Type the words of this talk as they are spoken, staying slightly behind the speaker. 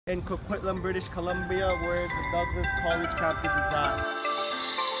in Coquitlam, British Columbia, where the Douglas College campus is at.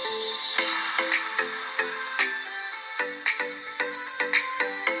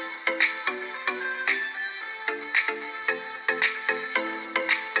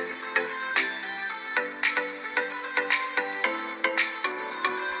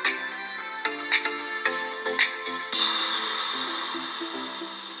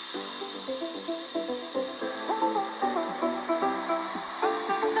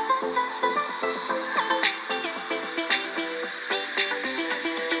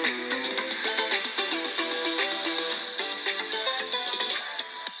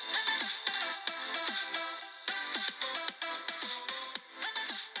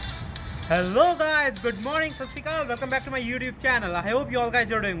 Hello guys, good morning, सत श्री अकाल, welcome back to my YouTube channel. I hope you all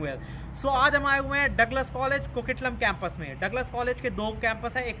guys are doing well. So आज हम आए हुए हैं Douglas college कोकिटलम campus में. Douglas college के दो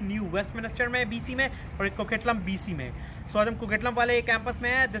कैंपस है, एक न्यू वेस्टमिनिस्टर में BC में और एक कोकिटलम BC में. So आज हम कोकिटलम वाले एक कैंपस में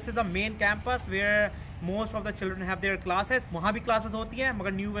है. This is the main campus where most of the children have their classes. वहाँ भी क्लासेस होती हैं,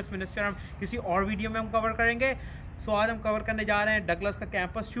 मगर न्यू वेस्टमिनिस्टर हम किसी और वीडियो में हम कवर करेंगे. So आज हम कवर करने जा रहे हैं डगलस का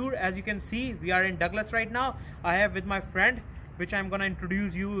campus tour. As you can see, we are in Douglas right now. I have with my friend which I'm gonna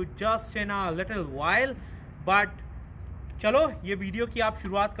introduce you just in a little while. But चलो ये video की आप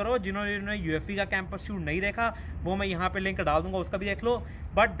शुरुआत करो. जिन्होंने UFE का campus tour नहीं देखा वो मैं यहाँ पे लिंक डाल दूंगा, उसका भी देख लो.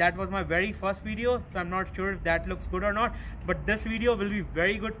 But that was my very first video, so I am not sure if that looks good और not, but this video will be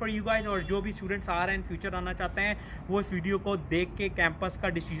very good for you guys. और जो भी स्टूडेंट्स आ रहे हैं इन फ्यूचर आना चाहते हैं वो इस वीडियो को देख के कैंपस का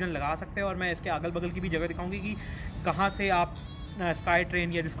डिसीजन लगा सकते हैं. और मैं इसके अगल बगल की भी जगह दिखाऊंगी कि कहाँ से आप स्काई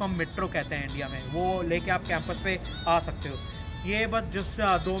ट्रेन या जिसको हम मेट्रो कहते हैं इंडिया में, वो लेके आप कैंपस पे आ सकते हो. ये बस जस्ट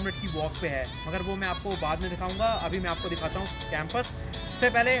 2 मिनट की वॉक पे है, मगर वो मैं आपको बाद में दिखाऊंगा. अभी मैं आपको दिखाता हूँ कैंपस. उससे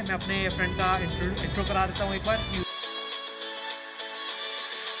पहले मैं अपने फ्रेंड का इंट्रो करा देता हूँ एक बार.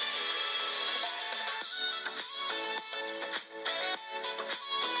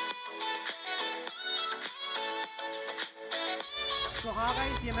 तो हाँ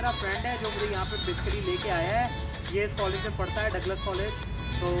गाइस, ये मेरा फ्रेंड है जो मुझे यहाँ पे बेसिकली लेके आया है. ये इस कॉलेज में पढ़ता है, डगलस कॉलेज.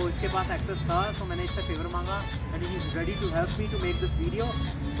 तो इसके पास एक्सेस था, सो मैंने इससे फेवर मांगा and he is ready to help me to make this video.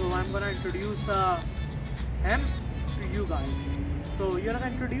 So I am gonna introduce him to you guys. So you're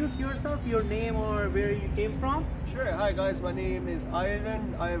gonna introduce yourself, your name or where you came from? Sure. Hi guys, my name is Ivan.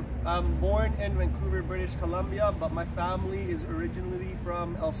 I'm born in Vancouver, British Columbia, but my family is originally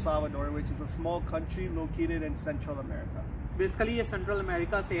from El Salvador, which is a small country located in Central America. Basically ये central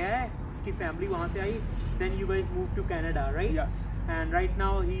America से है, इसकी family वहाँ से आई. Then you guys moved to Canada, right? Yes. And right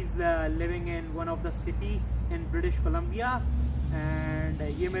now he's living in one of the city in British Columbia. And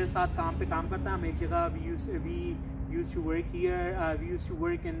ये मेरे साथ काम पे काम करता है. हम एक जगह we used to work here. We used to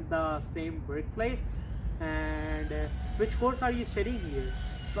work in the same workplace. And which course are you studying here?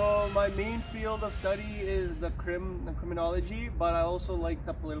 So my main field of study is the criminology, but I also like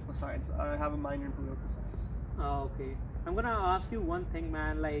the political science. I have a minor in political science. Okay. I'm gonna ask you one thing,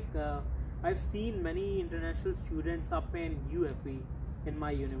 man. Like I've seen many international students up in UFE in my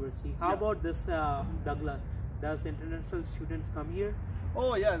university. How about this Douglas? Does international students come here? Oh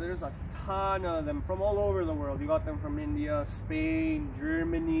yeah, there's a ton of them from all over the world. You got them from India, Spain,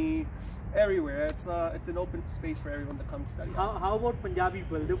 Germany, everywhere. It's an open space for everyone to come study. How about Punjabi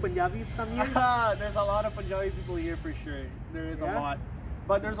people? Do Punjabis come here? There's a lot of Punjabi people here for sure. There is a lot.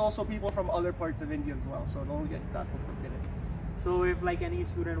 But there's also people from other parts of India as well, so don't get that forbidden. So if like any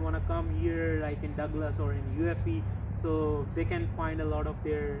student wanna come here, like in Douglas or in UFE, so they can find a lot of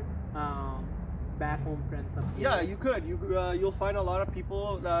their back home friends up here. Yeah, you could. You'll find a lot of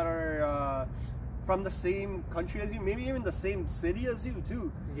people that are from the same country as you, maybe even the same city as you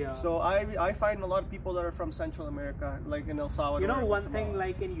too. Yeah. So I find a lot of people that are from Central America, like in El Salvador. You know, one thing,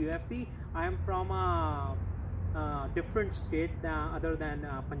 like in UFE, I am from a different state other than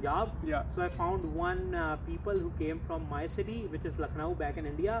Punjab. Yeah. So I found one people who came from my city, which is Lucknow, back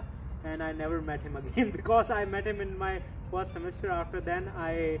in India, and I never met him again because I met him in my first semester. After then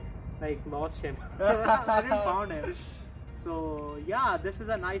I like lost him. I didn't found him. So yeah, this is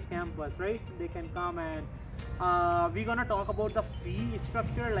a nice campus, right? They can come and we're gonna talk about the fee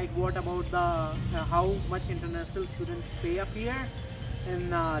structure, like what about the how much international students pay up here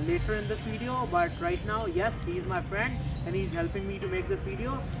in later in this video. But right now, yes, he is my friend and he's helping me to make this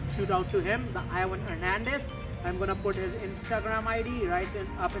video. Shout out to him, the Ivan Hernandez. I'm gonna put his Instagram ID right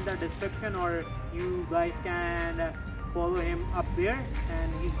up in the description, or you guys can follow him up there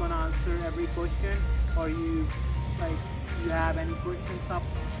and he's gonna answer every question, or you have any questions up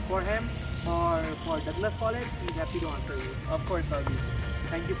for him or for Douglas College, he's happy to answer you. Of course, I'll be.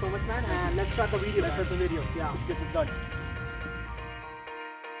 Thank you so much, man. And let's start the video. Let's start the video. Yeah. Let's get this done.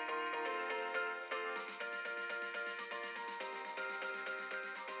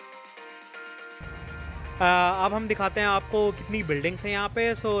 अब हम दिखाते हैं आपको कितनी buildings हैं यहाँ पे.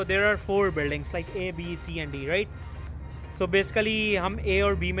 So there are 4 buildings like A, B, C and D, right. So basically हम A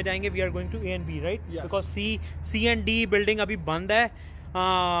और B में जाएंगे. We are going to A and B, right, because C and D building अभी बंद है.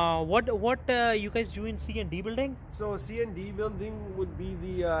 What you guys do in C and D building? So C and D building would be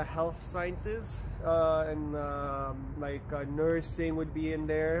the health sciences and like nursing would be in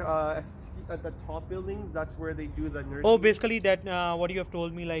there. At the top buildings, that's where they do the nursing. Oh, basically that what you have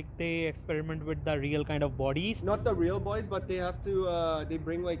told me, like they experiment with the real kind of bodies. Not the real bodies, but they have to. They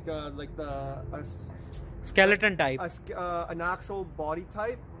bring like the skeleton type, an actual body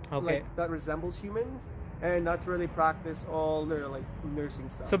type, okay, like that resembles humans, and that's where they practice all their like nursing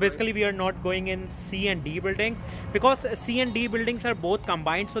stuff. So basically, we are not going in C and D buildings because C and D buildings are both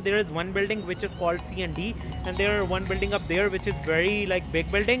combined. So there is one building which is called C and D, and there are one building up there which is very like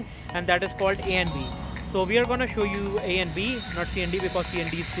big building, and that is called A and B. So we are gonna show you A and B, not C and D, because C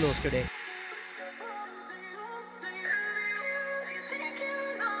and D is closed today.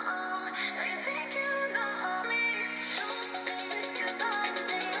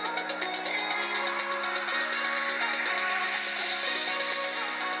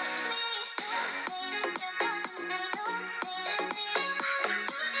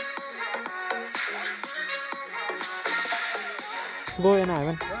 Let's go in,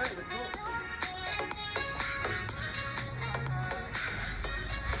 Ivan. All right, let's go.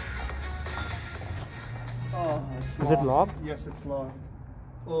 Oh, is it locked? Yes, it's locked.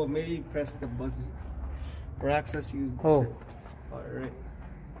 Oh, maybe press the buzzer. For access, use buzzer. Oh. All right.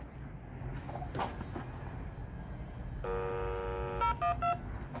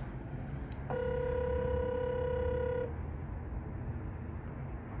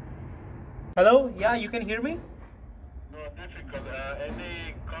 Hello? Yeah, you can hear me? No, difficult.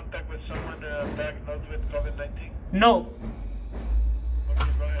 Any contact with someone diagnosed with COVID-19? No.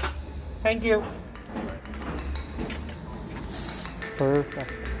 Okay, go ahead. Thank you.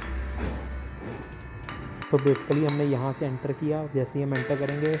 Perfect. तो basically हमने यहाँ से enter किया. जैसे ही हम enter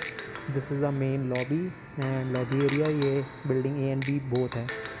करेंगे, this is the main lobby and lobby area. ये building A and B both है.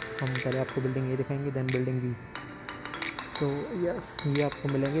 हम पहले आपको बिल्डिंग A दिखाएंगे, then building B. So yes, ये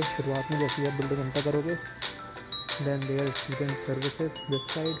आपको मिलेंगे शुरुआत में. जैसे ही आप बिल्डिंग एंटर करोगे, then there are student services this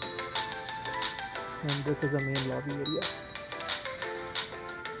side, and this is the main lobby area.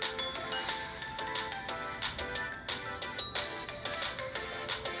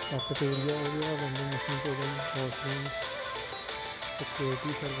 Cafeteria हो गया, vending machine हो गई, washroom,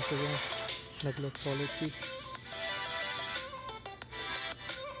 security services है डगलस कॉलेज की.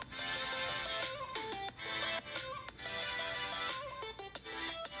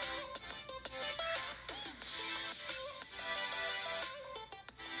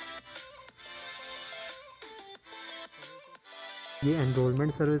 ये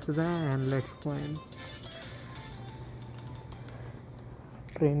एनरोलमेंट सर्विसेज हैं. And let's go in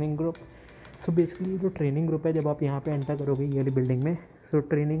training group. So basically जो training group है, जब आप यहाँ पे एंटर करोगे ये वाली बिल्डिंग में, so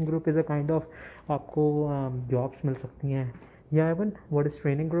training group is a kind of आपको जॉब्स मिल सकती हैं. या Avon, what is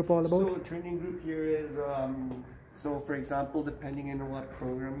training group all about? So training group here is so for example, depending on what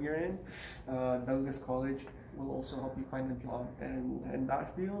program you're in, Douglas College will also help you find a job in that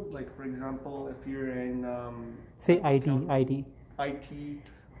field. Like for example, if you're in say IT,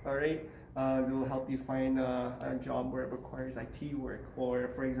 all right, they will help you find a job where it requires IT work. Or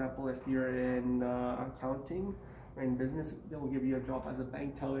for example, if you're in accounting or in business, they will give you a job as a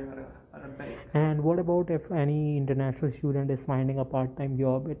bank teller at a bank. And what about if any international student is finding a part-time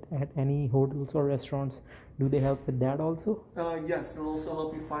job at any hotels or restaurants? Do they help with that also? Yes, they'll also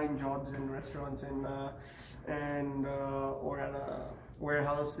help you find jobs in restaurants and or at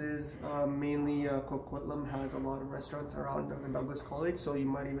warehouses. Mainly Coquitlam has a lot of restaurants around the Douglas College, so you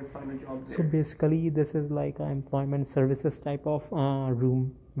might even find a job there. So basically this is like an employment services type of room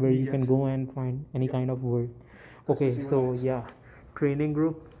where you can go and find any kind of work. Okay, so yeah, training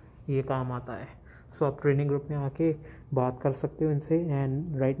group ये काम आता है. So आप training group में आके बात कर सकते हो इनसे.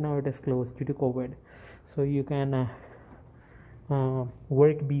 And right now it is close due to Covid. So you can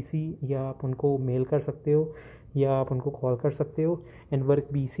work BC, या आप उनको मेल कर सकते हो या आप उनको कॉल कर सकते हो. And work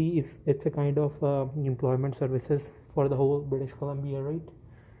BC it's a kind of employment services for the whole British Columbia, right.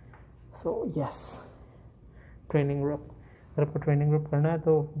 So yes, training group. अगर आपको ट्रेनिंग ग्रुप करना है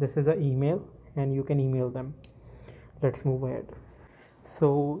तो this is a email and you can email them. Let's move ahead. सो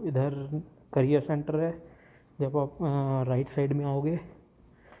इधर career centre है. जब आप right side में आओगे,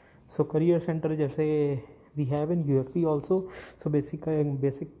 सो करियर सेंटर जैसे we have in UFP also. So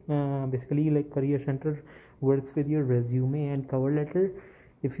basically like career center works with your resume and cover letter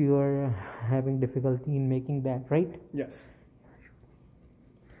if you are having difficulty in making that, right? Yes.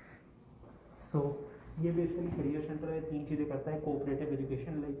 So ये basically career centre है, 3 चीज़ें करता है। Cooperative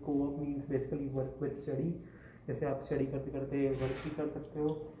education, like co-op means basically work with study, जैसे आप study करते करते work भी कर सकते हो।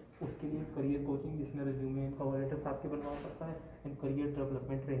 उसके लिए करियर कोचिंग, जिसमें रिज्यूमे कवर लेटर्स आपके बनवा सकता है, एंड करियर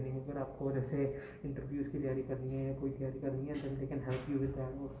डेवलपमेंट ट्रेनिंग, अगर आपको जैसे इंटरव्यूज़ की तैयारी करनी है या कोई तैयारी करनी है, then they can help you with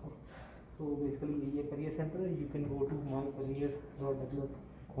that also. So basically ये करियर सेंटर है। You can go to my career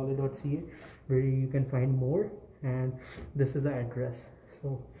douglascollege.ca where you can find more, and this is the address. So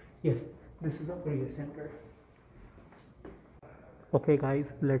yes, this is a career center. Okay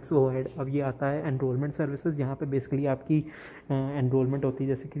guys, let's go ahead. अब ये आता है enrolment services, जहाँ पे basically आपकी enrolment होती है।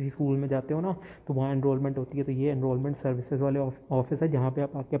 जैसे किसी स्कूल में जाते हो ना, तो वहाँ एनरोलमेंट होती है। तो ये एनरोलमेंट सर्विसेज वाले ऑफिस है, जहाँ पे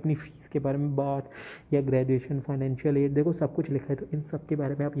आप आके अपनी फ़ीस के बारे में बात, या ग्रेजुएशन, फाइनेंशियल एड, देखो सब कुछ लिखा है। तो इन सब के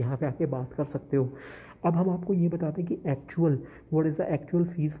बारे में आप यहाँ पे आके बात कर सकते हो। अब हम आपको ये बताते हैं कि actual what is the actual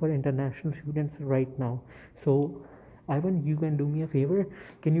fees for international students right now. So Ivan, you can do me a favor.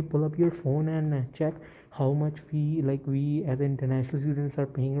 Can you pull up your phone and check how much we as international students are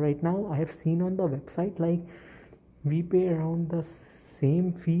paying right now? I have seen on the website we pay around the same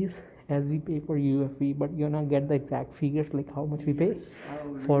fees as we pay for UFE, but you're not get the exact figures like how much we pay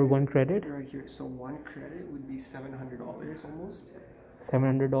for one credit. Right here. So one credit would be $700 almost.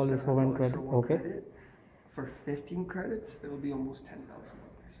 $700 for one credit. For one okay. Credit. For 15 credits, it will be almost $10,000.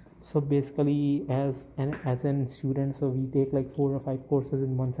 So basically, as an student, so we take like 4 or 5 courses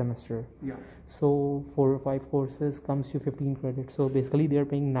in one semester. Yeah. So 4 or 5 courses comes to 15 credits. So basically, they are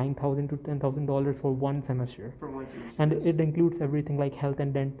paying $9,000 to $10,000 for one semester. For one semester. And it includes everything like health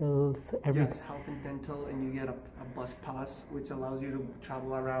and dentals, everything. Yes, health and dental, and you get a bus pass, which allows you to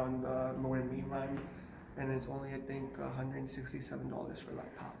travel around Lower Mainland, and it's only I think $167 for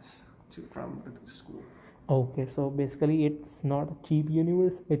that pass from the school. Okay, so basically it's not a cheap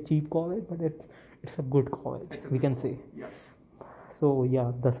a cheap college, but it's a good college, we can say. Yes. So yeah,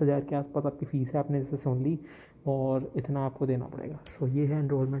 10,000 के आसपास आपकी fees है, आपने जैसे सुन ली, और इतना आपको देना पड़ेगा। सो ये है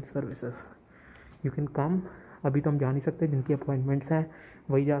enrolment services. You can come. अभी तो हम जा नहीं सकते, जिनकी अपॉइंटमेंट्स हैं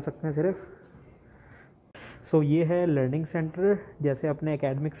वही जा सकते हैं सिर्फ। सो ये है लर्निंग सेंटर। जैसे अपने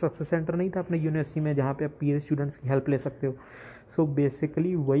एकेडमिक सक्सेस सेंटर नहीं था अपने यूनिवर्सिटी में, जहाँ पे आप पीयर स्टूडेंट्स की हेल्प ले सकते हो। सो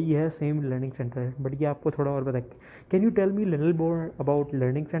बेसिकली वही है, सेम लर्निंग सेंटर है, बट ये आपको थोड़ा और बताए। Can you tell me little more about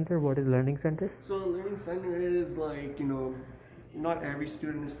learning centre? What is learning centre? So learning centre is like not every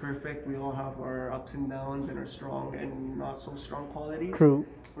student is perfect. We all have our ups and downs and our strong and not so strong qualities. True.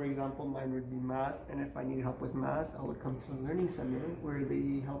 For example, mine would be math, and if I need help with math, I would come to a learning center where they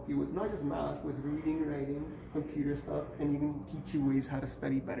help you with not just math, with reading, writing, computer stuff, and even teach you ways how to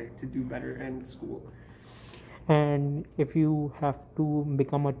study better, to do better in school. And if you have to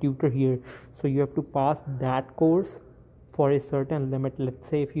become a tutor here, so you have to pass that course for a certain limit.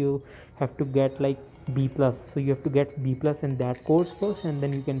 Let's say if you have to get like B+, so you have to get B+ in that course first, and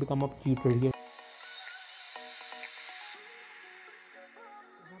then you can become a tutor here.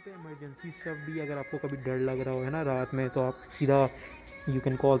 यहाँ पे emergency stuff भी, अगर आपको कभी डर लग रहा हो है ना रात में, तो आप सीधा you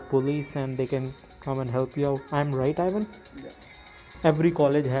can call police and they can come and help you out. I am right, Ivan? Every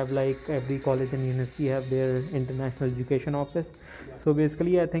college and university have their international education office. So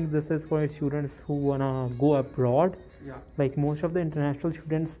basically I think this is for students who wanna go abroad. Yeah. Like most of the international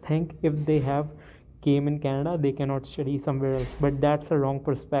students think if they have came in Canada they cannot study somewhere else, but that's a wrong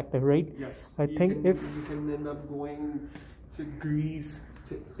perspective, right? Yes. I think you can end up going to Greece,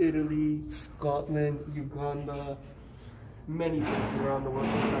 to Italy, Scotland, Uganda, many places around the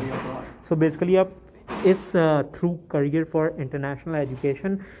world to study abroad. So basically आप इस through career for international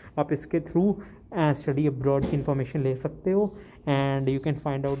education, आप इसके through study abroad की information ले सकते हो, and you can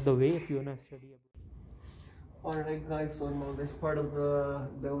find out the way if you want to study. Alright guys, so now this part of the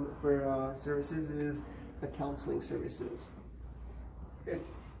bill for services is the counseling services. If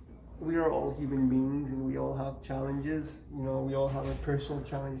we are all human beings and we all have challenges, we all have our personal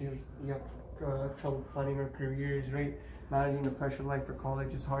challenges. We have trouble planning our careers, right? Managing the pressure of life for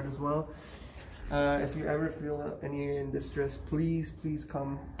college is hard as well. If you ever feel any in distress, please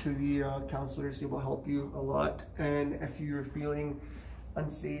come to the counselors. They will help you a lot. And if you're feeling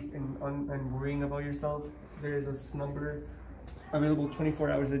unsafe and worrying about yourself, there is this number available 24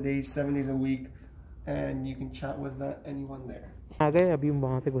 hours a day, 7 days a week, and you can chat with anyone there. आ गए, अभी हम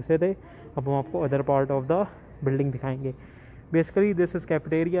वहाँ से घुसे थे, अब हम आपको other part of the building दिखाएंगे। बेसिकली दिस इज़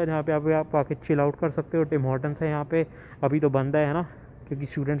कैफेटेरिया, जहाँ पे आप आके चिल आउट कर सकते हो। टिम हॉर्टन्स है यहाँ पे, अभी तो बंद है ना, क्योंकि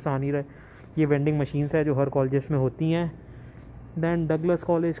स्टूडेंट्स आ नहीं रहे। ये वेंडिंग मशीन्स है जो हर कॉलेजेस में होती हैं। दैन डगलस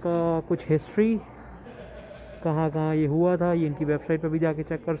कॉलेज का कुछ हिस्ट्री, कहाँ ये हुआ था, ये इनकी वेबसाइट पे भी जाके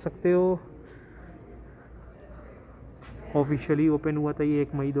चेक कर सकते हो। ऑफिशियली ओपन हुआ था ये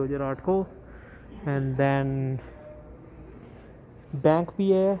 1 मई 2008 को, एंड देन बैंक भी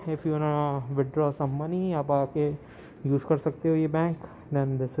है, if you वांना withdraw some money आप आके यूज़ कर सकते हो ये bank.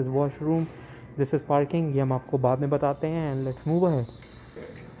 Then this is washroom, this is parking. ये हम आपको बाद में बताते हैं. And let's move ahead.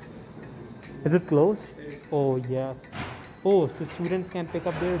 Is it close? Oh yes. Oh, so students can pick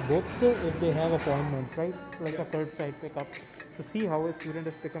up their books if they have appointments, right? Like a curbside pickup. So see how a student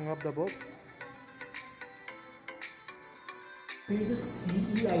is picking up the book. तो ये जो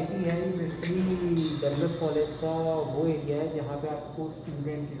CEIT है ये basically Douglas college का वो area है जहाँ पे आपको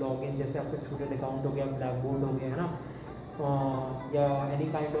स्टूडेंट लॉगिन, जैसे आपका स्टूडेंट अकाउंट हो गया, ब्लैक बोर्ड हो गया, है ना, या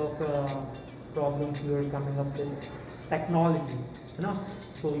any kind of problems you are coming up with technology, है ना.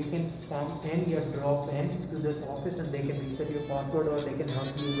 So you can come in, you drop in to this office and they can reset your password or they can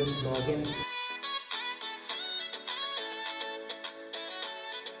help you with login.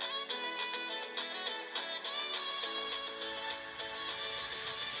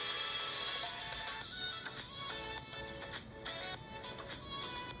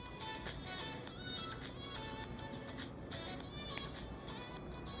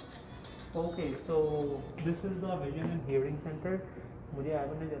 Okay, so this is the vision and hearing center. मुझे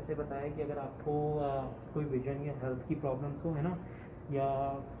आयवन ने जैसे बताया कि अगर आपको कोई vision या health की प्रॉब्लम्स हो, है ना, या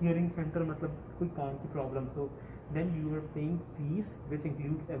हियरिंग सेंटर मतलब कोई कान की प्रॉब्लम्स हो, then you are paying fees which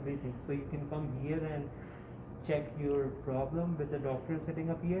includes everything. So you can come here and check your problem with the doctor sitting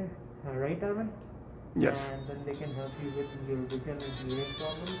up here, right Arvind? Yes. And then they can help you with your vision and hearing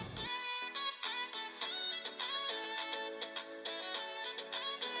problems.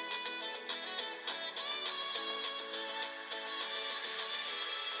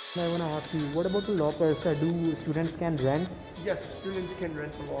 I want to ask you, what about the lockers? Do students can rent? Yes, students can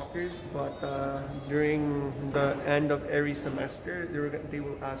rent the lockers, but during the end of every semester, they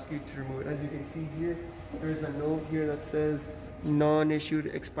will ask you to remove it. As you can see here, there is a note here that says non-issued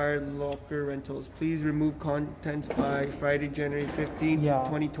expired locker rentals. Please remove contents by Friday, January 15th,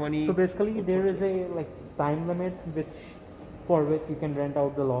 2020. So basically, there is a like time limit for which you can rent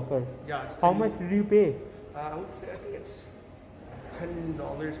out the lockers. Yes. How much did you pay? I would say I think it's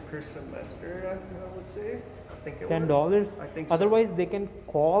 $10 per semester. I would say. I think it $10. I think so. Otherwise, they can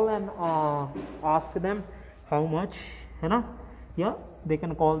call and ask them how much. है ना? Yeah, they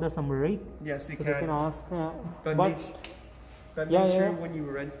can call the number, right? Yes, they so can. They can ask. But make sure when you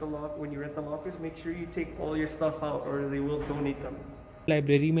rent the lockers, make sure you take all your stuff out, or they will donate them.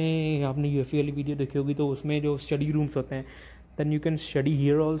 Library में आपने यूएफई वाली video देखी होगी, तो उसमें जो study rooms होते हैं, then you can study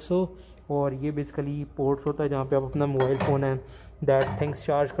here also. और ये बेसिकली पोर्ट्स होता है जहाँ पे आप अपना मोबाइल फ़ोन है दैट थिंग्स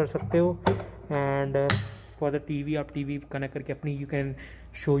चार्ज कर सकते हो. एंड फॉर द टीवी आप टीवी कनेक्ट करके अपनी you can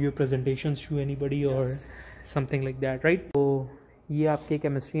show your presentations to anybody और समथिंग लाइक दैट, राइट. तो ये आपके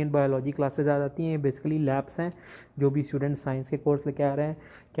केमिस्ट्री एंड बायोलॉजी क्लासेज आ जाती हैं. बेसिकली लैब्स हैं जो भी स्टूडेंट साइंस के कोर्स लेके आ रहे हैं.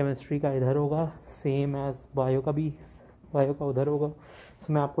 केमिस्ट्री का इधर होगा, सेम एज बायो का भी, बायो का उधर होगा.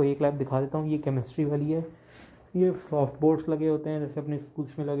 सो मैं आपको एक लैब दिखा देता हूँ. ये केमिस्ट्री वाली है. ये सॉफ्ट बोर्ड्स लगे होते हैं जैसे अपने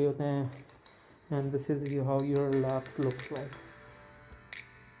स्कूल्स में लगे होते हैं. And this is how your labs looks like.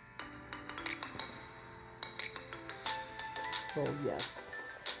 So yes,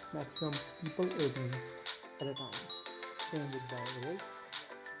 maximum people 18 at a time. Same with bio, right?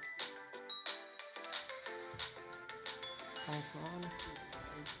 Thanks, man.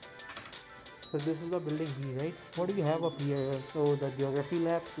 So this is the building B, right? What do you have up here? So the geography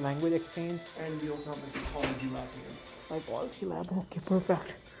lab, language exchange, and we also have a psychology lab here. Psychology lab. Okay,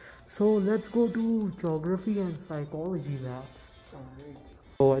 perfect. So let's go to geography and psychology labs. Alright.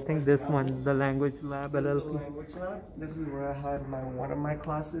 So I think this one, the language lab, This is the language lab. This is where I had one of my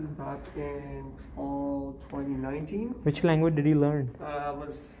classes back in fall 2019. Which language did you learn? I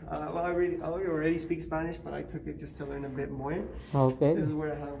already speak Spanish, but I took it just to learn a bit more. Okay. This is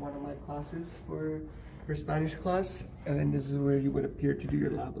where I had one of my classes for Spanish class, and then this is where you would appear to do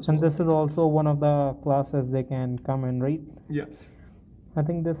your lab as well. And this is also one of the classes they can come in, right? Yes. I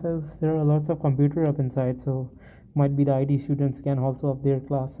think there are lots of computer up inside, so might be the IT students can also have their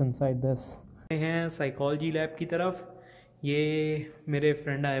class inside this. हैं psychology lab की तरफ. ये मेरे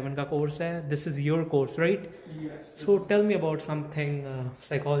friend Ivan का course है. This is your course, right? Yes. So tell me about something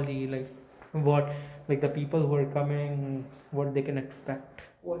psychology, like the people who are coming, what they can expect.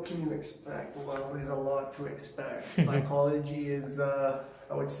 What can you expect? Well, there's a lot to expect. Psychology is,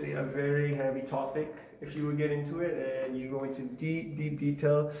 I would say, a very heavy topic if you would get into it, and you go into deep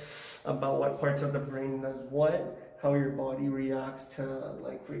detail about what parts of the brain does what, how your body reacts to,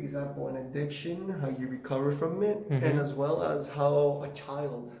 like, for example, an addiction, how you recover from it, and as well as how a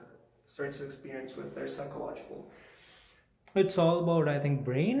child starts to experience with their psychological. It's all about, I think,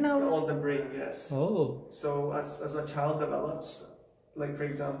 brain now? All the brain, yes. Oh. So as a child develops, like, for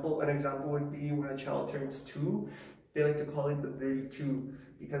example, an example would be when a child turns 2, They like to call it the 32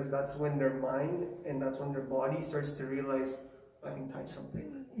 because that's when their mind and that's when their body starts to realize, I can touch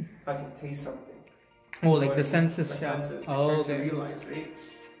something, I can taste something. Oh, like the senses. The senses. They Oh, start okay. to realize, right?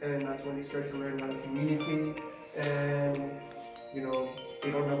 And that's when they start to learn how to communicate, and you know,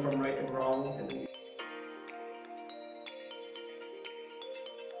 they don't know from right and wrong. And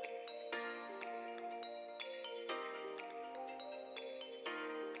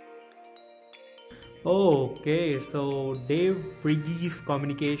Okay, so Dave Briggy's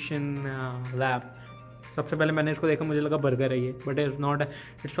communication lab. सबसे पहले मैंने इसको देखा, मुझे लगा burger है ये, but it's not.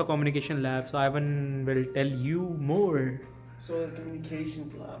 It's a communication lab. So Ivan will tell you more. so the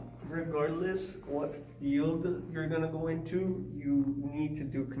communications lab, regardless what field you're gonna go into, you need to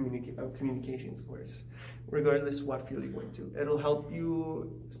do communications course. Regardless what field you go into, it'll help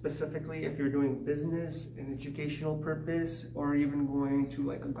you specifically if you're doing business, an educational purpose, or even going to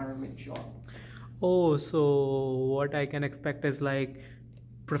like a government job. Oh, so what I can expect is like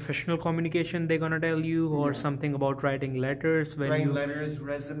professional communication they're gonna tell you, or Yeah. something about writing letters when Writing you letters,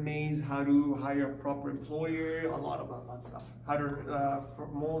 resumes, how to hire a proper employer, a lot about that stuff. How to, for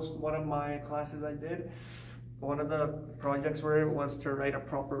one of my classes I did, one of the projects was to write a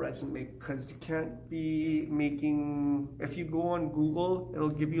proper resume, because you can't be making, if you go on Google,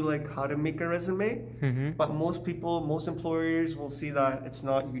 it'll give you like how to make a resume, but most employers will see that it's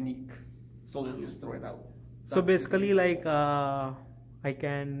not unique, so they'll just throw it out. So basically like I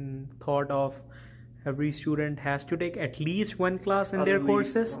can thought of every student has to take at least one class in their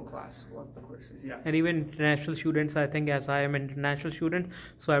courses. One class, one of the courses, yeah. And even international students, I think, as I am an international student,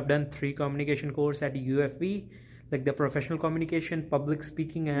 so I've done 3 communication course at UFV, like the professional communication, public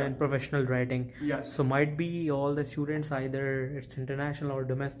speaking, and professional writing. Yes. So might be all the students, either it's international or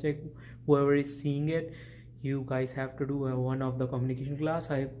domestic, whoever is seeing it, you guys have to do one of the communication class.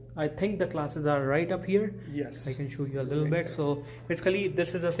 I think the classes are right up here. Yes. I can show you a little bit. So basically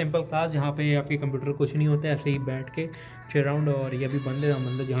this is a simple class जहाँ पे आपके computer कुछ नहीं होता है, ऐसे ही बैठ के चेयर राउंड, और ये अभी बंद है, हम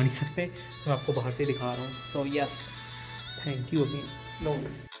अंदर जा नहीं सकते, तो आपको बाहर से दिखा रहा हूँ. So yes, thank you again. No.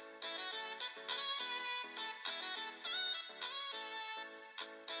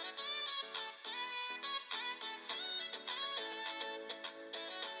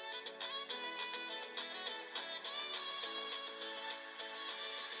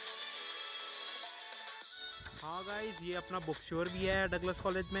 हाँ गाइज, ये अपना बुक स्टोर भी है डगलस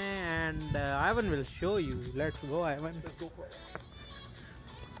कॉलेज में, and Ivan will show you. Let's go Ivan. Let's go for it.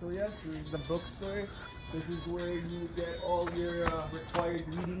 So yes, this is the bookstore. This is where you get all your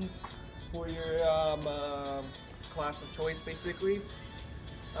required readings for your class of choice, basically.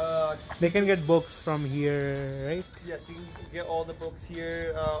 They can get books from here, right? Yes, you can get all the books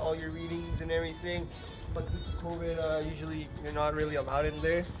here, all your readings and everything. But due to COVID, usually you're not really allowed in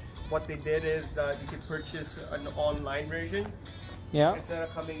there. What they did is that you could purchase an online version Yeah. instead of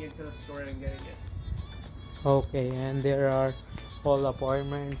coming into the store and getting it. Okay, and there are all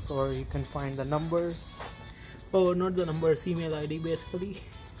appointments, or you can find the numbers. Oh, not the numbers, email ID basically.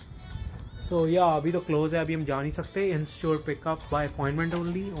 So yeah, अभी तो close है, अभी हम जा नहीं सकते. In store pickup by appointment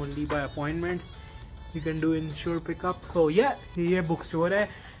only by appointments you can do in store pickup. So yeah, ये book store है,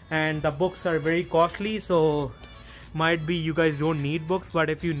 and the books are very costly, so might be you guys don't need books, but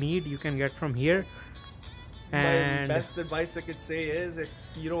if you need, you can get from here. My And best advice I could say is,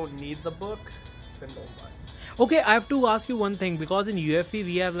 if you don't need the book, then don't buy it. okay, I have to ask you one thing, because in UFE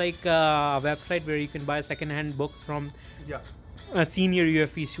we have like a website where you can buy second-hand books from Yeah. senior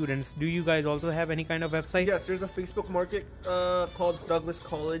UFE students. Do you guys also have any kind of website? Yes, there's a Facebook market called Douglas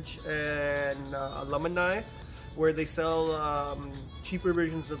College and Alumni, where they sell cheaper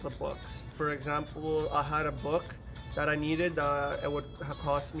versions of the books. For example, I had a book that I needed. It would have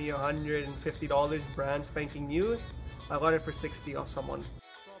cost me $150, brand spanking new. I got it for 60 off someone.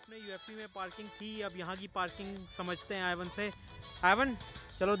 तो अपने UFE में parking थी, अब यहाँ की parking समझते हैं Ivan से. आइवन,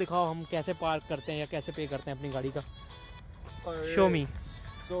 चलो दिखाओ हम कैसे पार्क करते हैं या कैसे पे करते हैं अपनी गाड़ी का. Show me.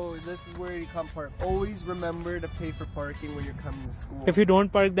 So this is where you come park. Always remember to pay for parking when you're coming to school. If you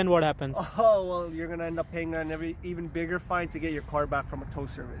don't park, then what happens? Oh, well, you're gonna end up paying an even bigger fine to get your car back from a tow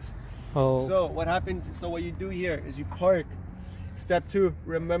service. Oh. So what happens? So what you do here is you park. Step 2: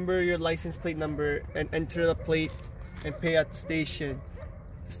 remember your license plate number and enter the plate and pay at the station.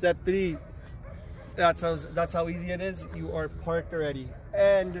 Step 3: that's how easy it is. You are parked already,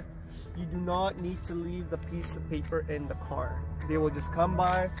 and you do not need to leave the piece of paper in the car. They will just come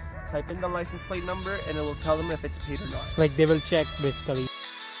by, type in the license plate number, and it will tell them if it's paid or not. Like they will check basically.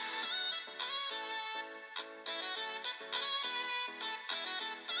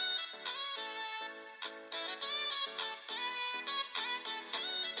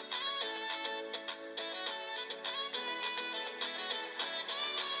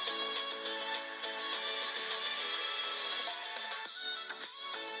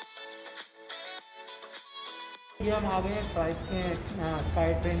 ये हम आ गए हैं price के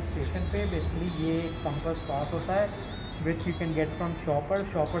sky train station पे। Basically ये compass पास होता है which you can get from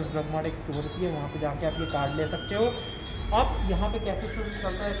shoppers drug mart एक स्टोर की है, वहाँ पे जाके आप ये कार्ड ले सकते हो। अब यहाँ पे कैसे शुरू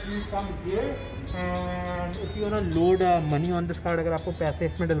चलता है, you come here and if you want load money on this card, अगर आपको पैसे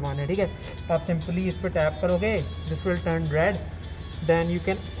इसमें डलवाने हैं, ठीक है, तो आप सिंपली इस पर टैप करोगे, this will turn red, then you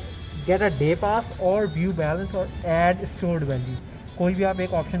can get a day पास और व्यू बैलेंस और ऐड स्टोर्ड वैल्यू, कोई भी आप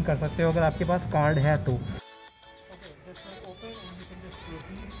एक ऑप्शन कर सकते हो अगर आपके पास कार्ड है तो।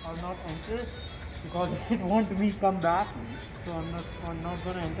 Or not enter because it won't me come back, so I'm not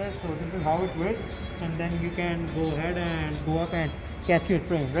gonna enter. So this is how it works, and then you can go ahead and go up and catch your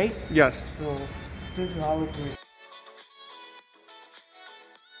train, right? Yes. So this is how it works.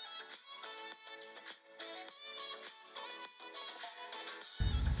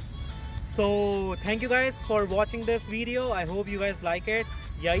 So thank you guys for watching this video. I hope you guys like it.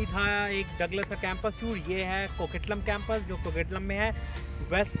 यही था एक Douglas का campus tour. ये है कोकिटलम campus जो कोकिटलम में है।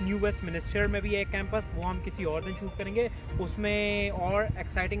 New waste minister में भी है एक कैंपस, वो हम किसी और दिन शूट करेंगे, उसमें और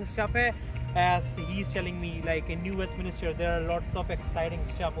एक्साइटिंग स्टफ है। As he is telling me, like in New Westminster, there are lots of exciting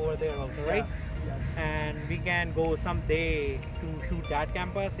stuff over there also, right? Yes. And we can go someday to shoot that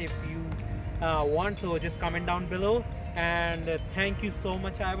campus if you want. So just comment down below. And thank you so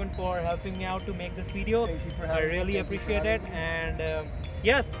much, Ivan, for helping me out to make this video. Thank you for I having really me. appreciate it. And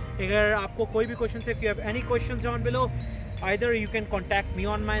yes, अगर आपको कोई भी questions, if you have any questions down below, either you can contact me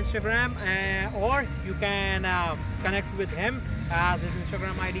on my Instagram or you can connect with him, as his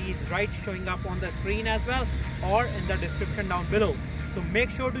Instagram ID is right showing up on the screen as well or in the description down below. So make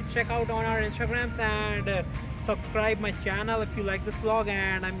sure to check out on our Instagrams and subscribe my channel if you like this vlog,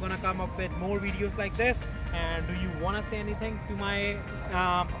 and I'm gonna come up with more videos like this. And do you want to say anything to my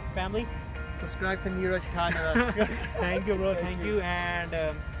family? Subscribe to neerajcanada. Thank you bro, thank you. And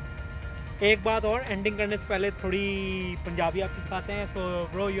एक बात और, ending करने से पहले थोड़ी पंजाबी आप सिखाते हैं। सो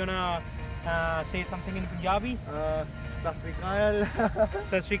ब्रो यू ना से समथिंग इन पंजाबी। सत श्री अकाल।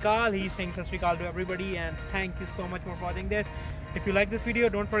 सत श्री अकाल। He is saying सत श्री अकाल to everybody, and thank you so much for watching this. If you like this video,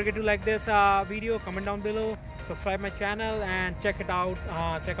 don't forget to like this video, comment down below, subscribe my channel, and check it out.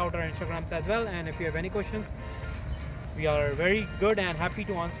 Check out our Instagrams as well. And if you have any questions, we are very good and happy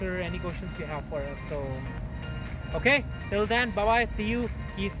to answer any questions you have for us. So okay, till then, bye bye, see you,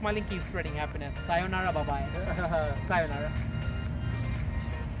 keep smiling, keep spreading happiness, sayonara, bye bye. Sayonara.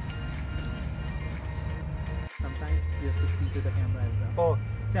 Sometimes you have to see to the camera as well. Oh,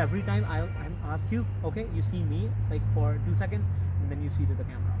 so every time I'll ask you, okay, you see me like for 2 seconds and then you see to the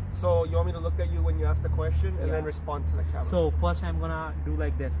camera. so you want me to look at you when you ask the question and Yeah. then respond to the camera? So first I'm gonna do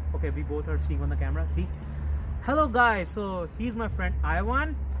like this. Okay, we both are seeing on the camera. See, hello guys, so he's my friend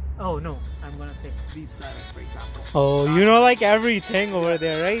Ivan. Oh no, I'm gonna say be silent, for example. oh, you know, like everything over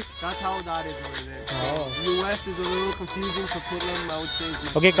there, right? That's how that is over there. Oh. US is a little confusing for Coquitlam, I would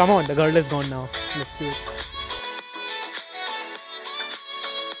say. Okay, come on, the girl is gone now. Let's do it.